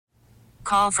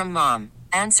Call from mom.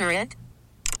 Answer it.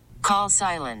 Call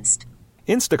silenced.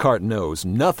 Instacart knows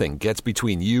nothing gets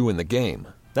between you and the game.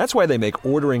 That's why they make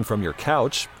ordering from your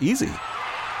couch easy.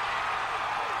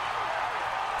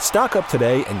 Stock up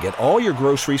today and get all your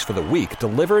groceries for the week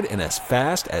delivered in as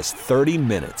fast as 30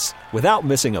 minutes without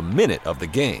missing a minute of the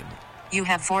game. You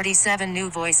have 47 new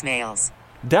voicemails.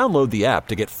 Download the app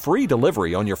to get free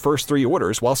delivery on your first 3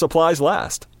 orders while supplies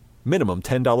last. Minimum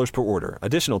 $10 per order.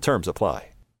 Additional terms apply.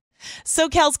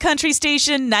 SoCal's country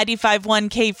station, 95.1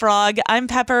 K-Frog. I'm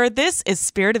Pepper. This is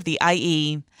Spirit of the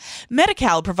IE.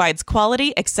 Medi-Cal provides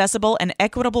quality, accessible, and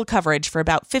equitable coverage for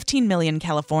about 15 million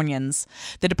Californians.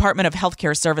 The Department of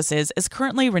Healthcare Services is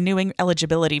currently renewing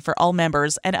eligibility for all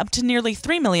members, and up to nearly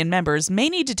 3 million members may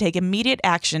need to take immediate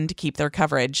action to keep their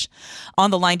coverage.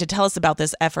 On the line to tell us about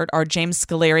this effort are James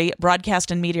Scullary, Broadcast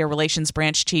and Media Relations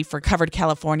Branch Chief for Covered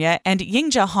California, and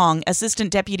Yingjia Huang,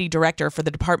 Assistant Deputy Director for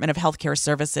the Department of Healthcare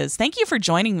Services. Thank you for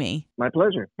joining me. My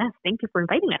pleasure. Yes, thank you for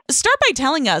inviting us. Start by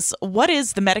telling us, what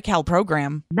is the Medi-Cal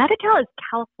program? Medi-Cal is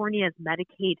California's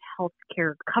Medicaid health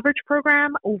care coverage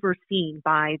program overseen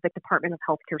by the Department of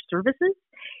Healthcare Services.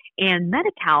 And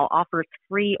Medi-Cal offers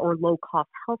free or low-cost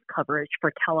health coverage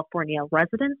for California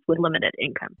residents with limited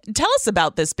income. Tell us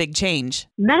about this big change.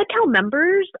 Medi-Cal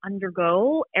members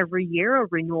undergo every year a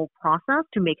renewal process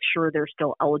to make sure they're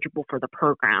still eligible for the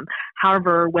program.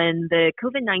 However, when the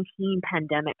COVID-19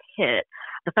 pandemic hit,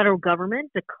 the federal government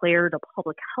declared a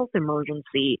public health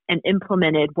emergency and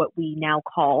implemented what we now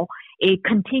call a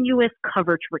continuous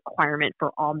coverage requirement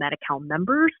for all Medi-Cal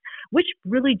members, which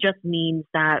really just means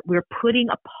that we're putting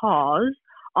a pause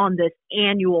on this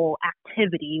annual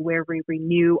activity where we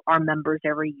renew our members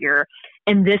every year.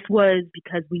 And this was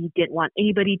because we didn't want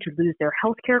anybody to lose their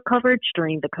healthcare coverage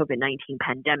during the COVID-19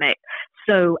 pandemic.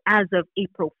 So as of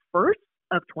April 1st,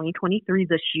 of 2023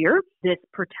 this year, this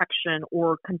protection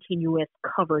or continuous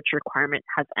coverage requirement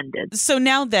has ended. So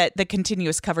now that the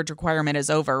continuous coverage requirement is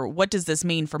over, what does this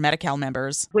mean for Medi-Cal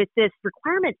members? With this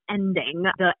requirement ending,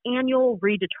 the annual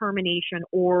redetermination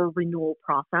or renewal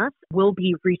process will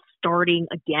be restarting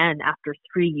again after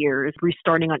 3 years,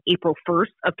 restarting on April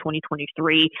 1st of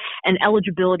 2023, and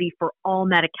eligibility for all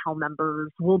Medi-Cal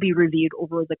members will be reviewed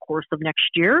over the course of next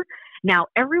year. Now,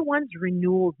 everyone's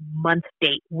renewal month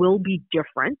date will be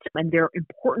different, and there are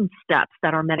important steps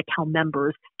that our Medi-Cal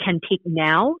members can take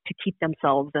now to keep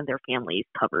themselves and their families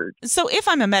covered. So if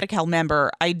I'm a Medi-Cal member,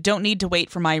 I don't need to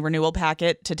wait for my renewal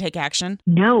packet to take action?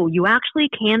 No, you actually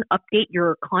can update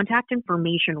your contact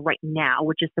information right now,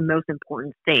 which is the most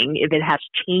important thing. If it has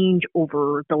changed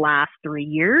over the last 3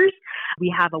 years, we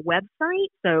have a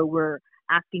website, so we're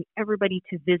asking everybody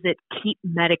to visit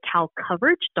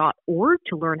keepmedicalcoverage.org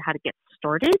to learn how to get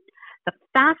started. The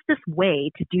fastest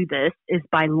way to do this is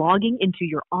by logging into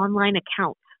your online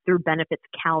account through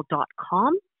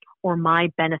benefitscal.com or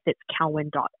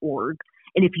mybenefitscalwin.org.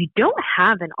 And if you don't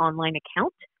have an online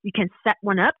account, you can set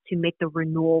one up to make the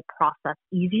renewal process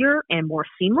easier and more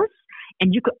seamless.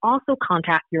 And you could also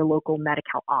contact your local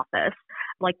Medi-Cal office.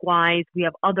 Likewise, we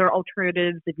have other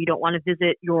alternatives. If you don't want to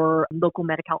visit your local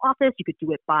Medi-Cal office, you could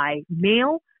do it by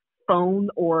mail, phone,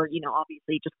 or,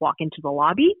 obviously just walk into the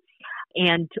lobby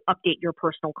and to update your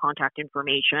personal contact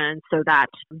information so that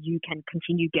you can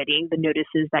continue getting the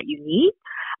notices that you need.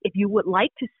 If you would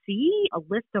like to see a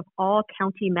list of all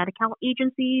county Medi-Cal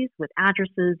agencies with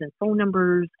addresses and phone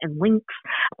numbers and links,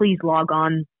 please log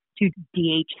on to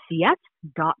dhcs.ca.gov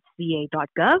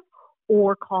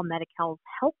or call Medi-Cal's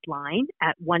helpline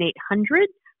at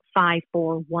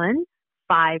 1-800-541-5555.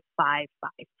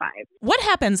 What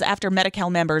happens after Medi-Cal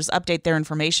members update their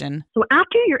information? So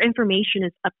after your information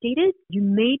is updated, you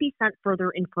may be sent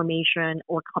further information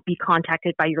or be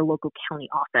contacted by your local county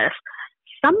office.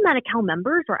 Some Medi-Cal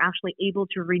members are actually able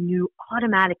to renew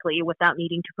automatically without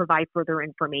needing to provide further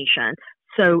information.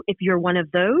 So if you're one of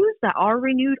those that are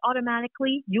renewed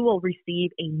automatically, you will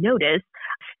receive a notice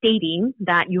stating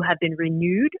that you have been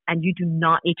renewed and you do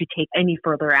not need to take any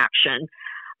further action,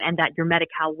 and that your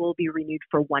Medi-Cal will be renewed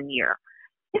for 1 year.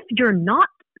 If you're not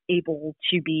able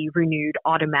to be renewed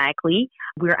automatically,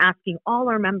 we're asking all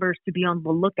our members to be on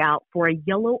the lookout for a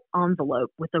yellow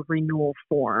envelope with a renewal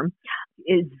form.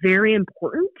 It's very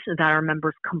important that our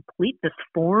members complete this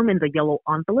form in the yellow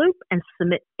envelope and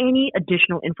submit any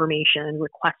additional information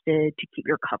requested to keep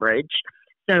your coverage.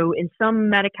 So in some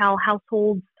Medi-Cal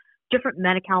households, different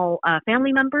Medi-Cal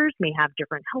family members may have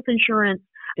different health insurance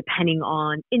depending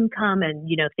on income and,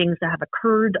 things that have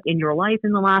occurred in your life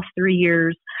in the last 3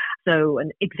 years. So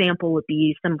an example would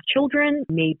be some children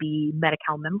may be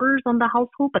Medi-Cal members on the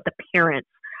household, but the parents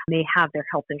may have their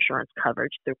health insurance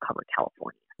coverage through Covered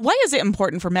California. Why is it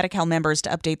important for Medi-Cal members to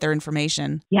update their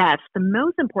information? Yes, the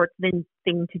most important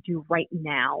thing to do right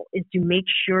now is to make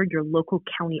sure your local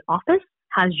county office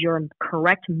has your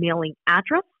correct mailing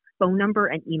address, phone number,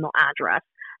 and email address.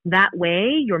 That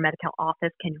way, your Medi-Cal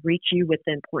office can reach you with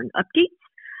the important updates.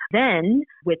 Then,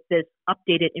 with this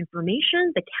updated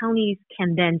information, the counties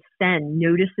can then send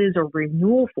notices or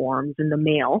renewal forms in the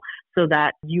mail so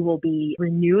that you will be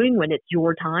renewing when it's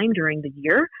your time during the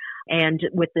year. And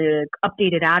with the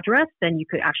updated address, then you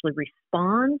could actually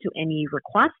respond to any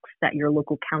requests that your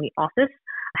local county office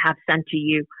have sent to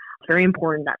you. It's very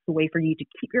important. That's the way for you to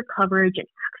keep your coverage and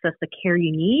access the care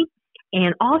you need.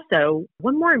 And also,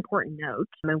 one more important note,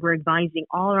 and we're advising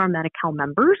all our Medi-Cal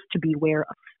members to be aware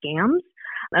of scams.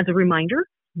 As a reminder,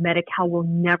 Medi-Cal will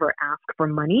never ask for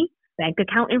money, bank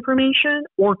account information,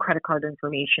 or credit card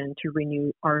information to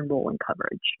renew or enroll in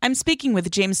coverage. I'm speaking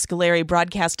with James Scullary,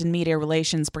 Broadcast and Media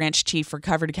Relations Branch Chief for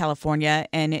Covered California,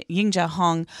 and Yingjia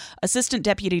Huang, Assistant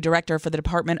Deputy Director for the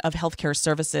Department of Healthcare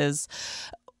Services.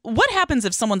 What happens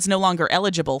if someone's no longer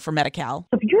eligible for Medi-Cal?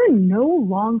 If you're no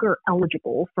longer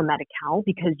eligible for Medi-Cal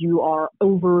because you are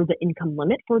over the income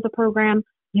limit for the program,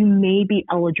 you may be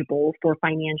eligible for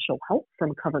financial help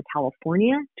from Covered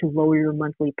California to lower your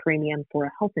monthly premium for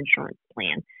a health insurance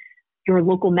plan. Your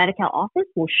local Medi-Cal office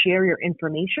will share your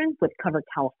information with Covered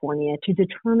California to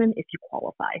determine if you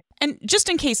qualify. And just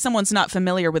in case someone's not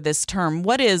familiar with this term,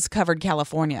 what is Covered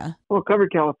California? Well,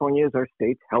 Covered California is our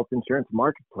state's health insurance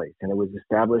marketplace, and it was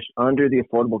established under the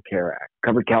Affordable Care Act.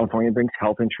 Covered California brings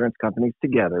health insurance companies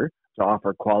together to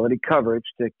offer quality coverage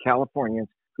to Californians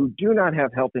who do not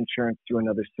have health insurance through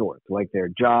another source, like their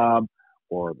job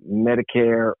or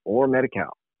Medicare or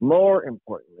Medi-Cal. More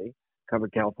importantly,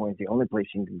 Covered California is the only place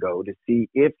you can go to see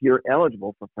if you're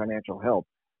eligible for financial help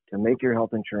to make your health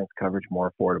insurance coverage more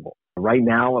affordable. Right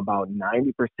now, about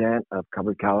 90% of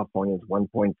Covered California's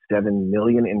 1.7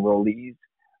 million enrollees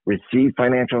receive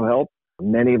financial help.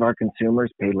 Many of our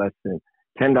consumers pay less than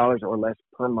 $10 or less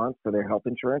per month for their health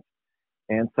insurance,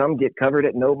 and some get covered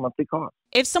at no monthly cost.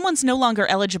 If someone's no longer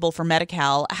eligible for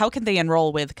Medi-Cal, how can they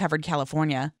enroll with Covered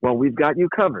California? Well, we've got you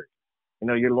covered.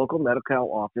 Your local Medi-Cal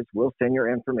office will send your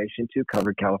information to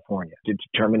Covered California to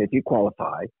determine if you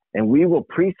qualify, and we will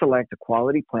pre-select a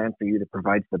quality plan for you that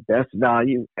provides the best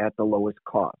value at the lowest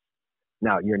cost.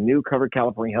 Now, your new Covered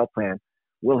California health plan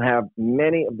will have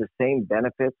many of the same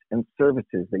benefits and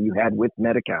services that you had with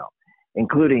Medi-Cal,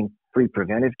 including free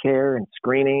preventive care and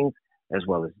screenings, as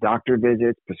well as doctor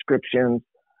visits, prescriptions.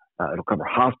 It'll cover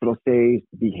hospital stays,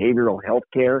 behavioral health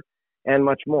care, and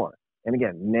much more. And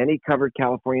again, many Covered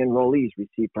California enrollees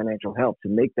receive financial help to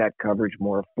make that coverage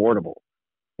more affordable.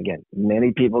 Again,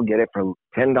 many people get it for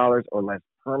 $10 or less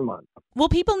per month. Will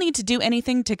people need to do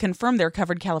anything to confirm their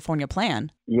Covered California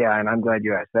plan? Yeah, and I'm glad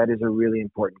you asked. That is a really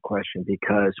important question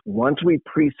because once we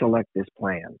pre-select this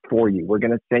plan for you, we're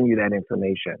going to send you that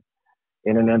information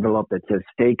in an envelope that says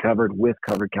stay covered with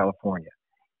Covered California.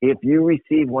 If you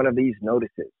receive one of these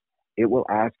notices, it will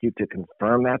ask you to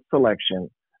confirm that selection,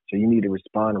 so you need to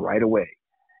respond right away.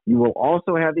 You will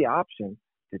also have the option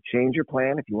to change your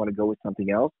plan if you want to go with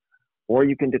something else, or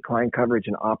you can decline coverage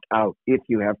and opt out if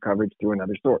you have coverage through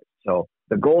another source. So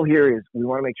the goal here is we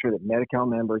want to make sure that Medi-Cal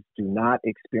members do not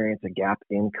experience a gap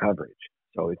in coverage.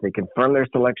 So if they confirm their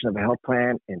selection of a health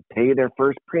plan and pay their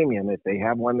first premium, if they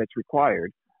have one that's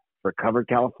required for Covered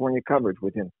California coverage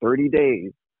within 30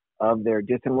 days of their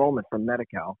disenrollment from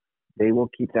Medi-Cal, they will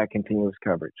keep that continuous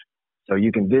coverage. So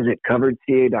you can visit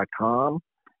coveredca.com.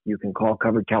 You can call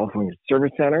Covered California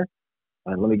Service Center.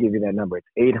 Let me give you that number. It's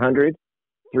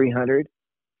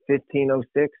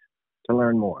 800-300-1506 to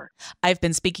learn more. I've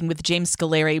been speaking with James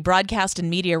Scullary, Broadcast and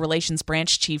Media Relations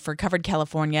Branch Chief for Covered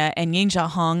California, and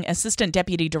Yingjia Huang, Assistant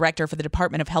Deputy Director for the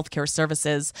Department of Healthcare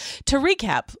Services. To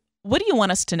recap, what do you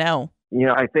want us to know?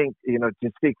 I think,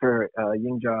 to speak for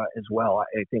Yingjia as well,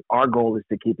 I think our goal is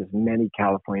to keep as many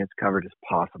Californians covered as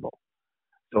possible.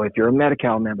 So if you're a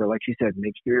Medi-Cal member, like she said,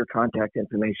 make sure your contact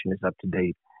information is up to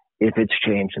date if it's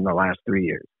changed in the last 3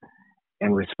 years,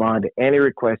 and respond to any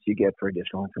requests you get for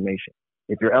additional information.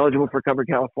 If you're eligible for Covered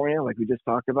California, like we just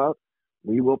talked about,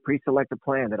 we will pre-select a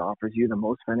plan that offers you the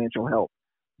most financial help,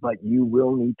 but you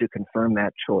will need to confirm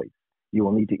that choice. You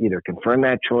will need to either confirm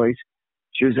that choice,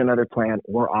 choose another plan,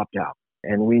 or opt out.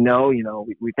 And we know,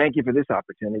 we thank you for this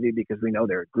opportunity because we know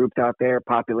there are groups out there,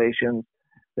 populations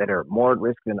that are more at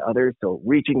risk than others. So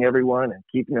reaching everyone and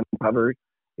keeping them covered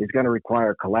is going to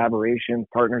require collaboration,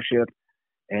 partnership,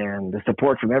 and the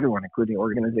support from everyone, including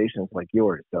organizations like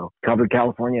yours. So Covered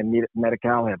California and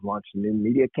Medi-Cal have launched a new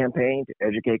media campaign to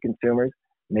educate consumers,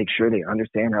 make sure they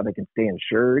understand how they can stay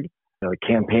insured The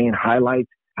campaign highlights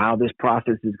how this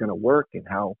process is going to work and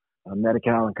how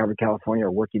Medi-Cal and Covered California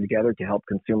are working together to help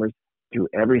consumers through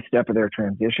every step of their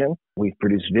transition. We've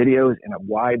produced videos in a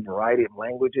wide variety of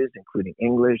languages, including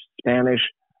English, Spanish,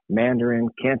 Mandarin,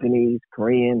 Cantonese,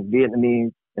 Korean,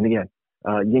 Vietnamese. And again,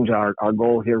 Yingjia, our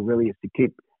goal here really is to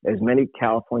keep as many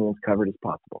Californians covered as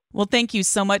possible. Well, thank you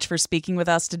so much for speaking with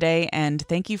us today, and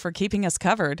thank you for keeping us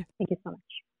covered. Thank you so much.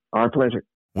 Our pleasure.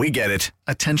 We get it.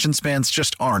 Attention spans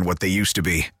just aren't what they used to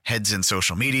be. Heads in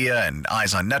social media and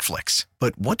eyes on Netflix.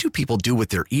 But what do people do with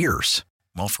their ears?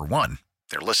 Well, for one,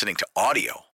 they're listening to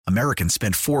audio. Americans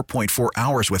spend 4.4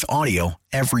 hours with audio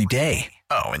every day.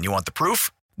 Oh, and you want the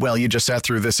proof? Well, you just sat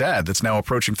through this ad that's now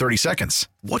approaching 30 seconds.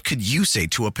 What could you say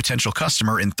to a potential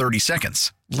customer in 30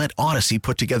 seconds? Let Odyssey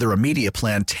put together a media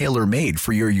plan tailor-made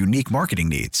for your unique marketing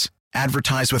needs.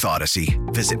 Advertise with Odyssey.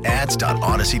 Visit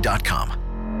ads.odyssey.com.